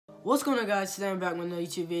What's going on, guys? Today I'm back with another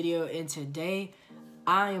YouTube video, and today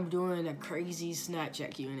I am doing a crazy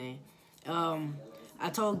Snapchat Q&A. I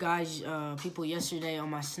told people yesterday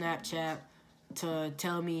on my Snapchat to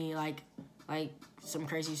tell me like some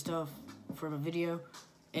crazy stuff for the video,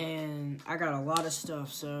 and I got a lot of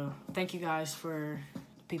stuff. So thank you guys for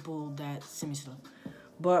the people that send me stuff.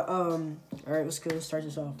 But all right, let's go. Let's start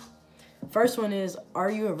this off. First one is,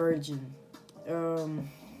 are you a virgin?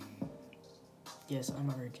 Yes, I'm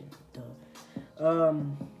a virgin. Duh.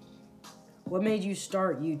 What made you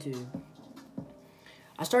start YouTube?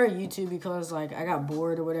 I started YouTube because I got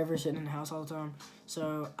bored or whatever, sitting in the house all the time.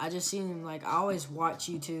 So I just seen I always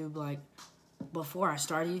watch YouTube before I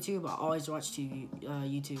started YouTube. I always watched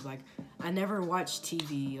YouTube. I never watched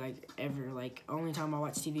TV ever. Only time I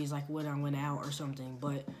watch TV is when I went out or something.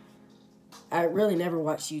 But I really never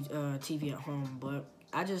watched TV at home. But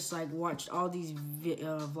I just watched all these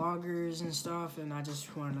vloggers and stuff, and I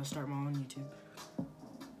just wanted to start my own YouTube.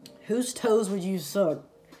 Whose toes would you suck?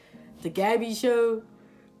 The Gabby Show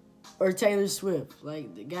or Taylor Swift?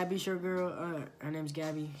 The Gabby Show girl, her name's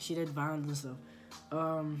Gabby. She did Vines and stuff.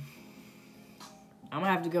 I'm gonna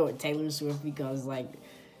have to go with Taylor Swift because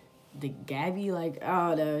the Gabby, I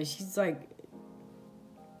don't know, she's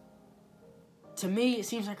to me it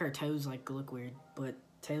seems like her toes look weird, but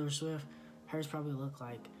Taylor Swift, hers probably look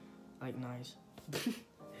nice.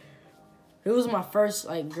 Who was my first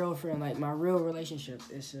girlfriend, my real relationship?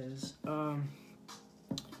 It says I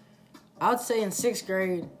would say in 6th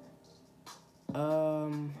grade.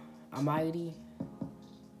 Mighty.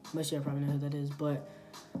 Most of y'all probably know who that is, but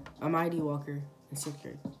Mighty Walker in 6th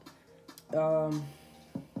grade.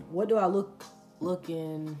 What do I look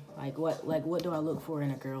in what do I look for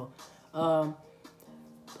in a girl?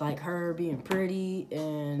 Her being pretty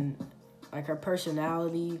and her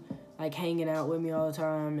personality, hanging out with me all the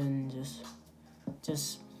time, and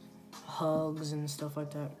just hugs and stuff like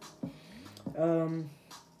that.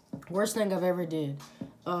 Worst thing I've ever did,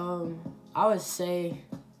 I would say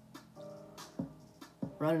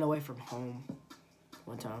running away from home.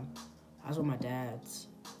 One time, I was with my dad's,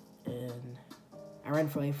 and I ran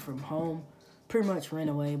away from home. Pretty much ran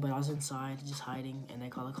away, but I was inside just hiding, and they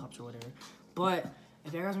called the cops or whatever. But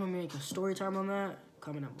if you guys want me to make a story time on that,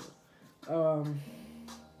 comment down below.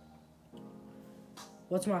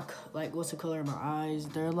 What's the color of my eyes?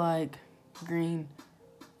 They're green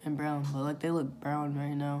and brown, but they look brown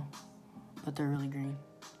right now, but they're really green.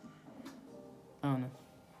 I don't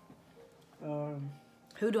know.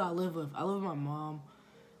 Who do I live with? I live with my mom,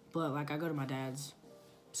 but I go to my dad's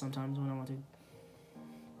sometimes when I want to.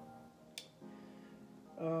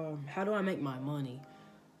 How do I make my money?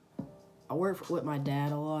 I work with my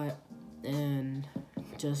dad a lot, and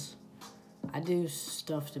I do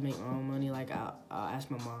stuff to make my own money. I'll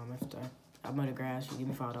ask my mom if I mow the grass, she give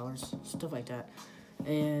me $5, stuff like that.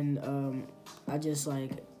 And I just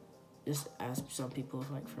ask some people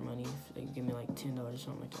for money if they can give me $10 or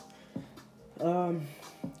something like that.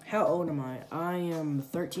 How old am I? I am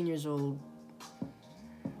 13 years old.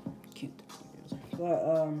 Cute 13 years old.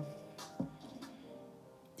 But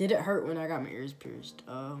did it hurt when I got my ears pierced?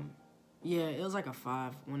 Yeah, it was a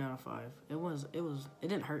 5, 1 out of 5. It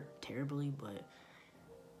didn't hurt terribly, but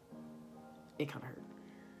it kind of hurt.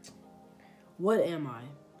 What am I?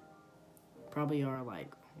 Probably are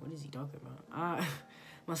what is he talking about?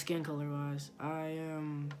 My skin color wise, I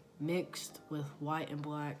am mixed with white and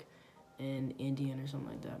black and Indian or something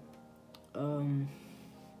like that.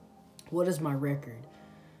 What is my record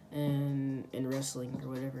in wrestling or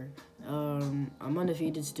whatever? I'm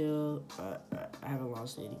undefeated still. I haven't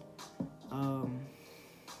lost any.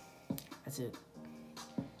 That's it.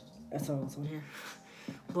 That's all that's on here.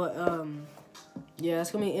 But yeah,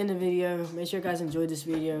 that's gonna be the end of the video. Make sure you guys enjoyed this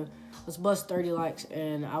video. Let's bust 30 likes,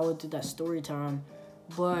 and I will do that story time.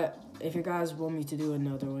 But if you guys want me to do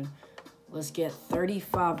another one, let's get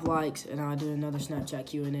 35 likes, and I'll do another Snapchat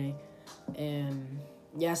Q&A. And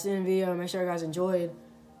yeah, that's the end of the video. Make sure you guys enjoyed.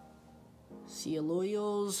 See you,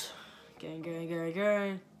 loyals. Gang, gang, gang,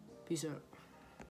 gang. Peace out.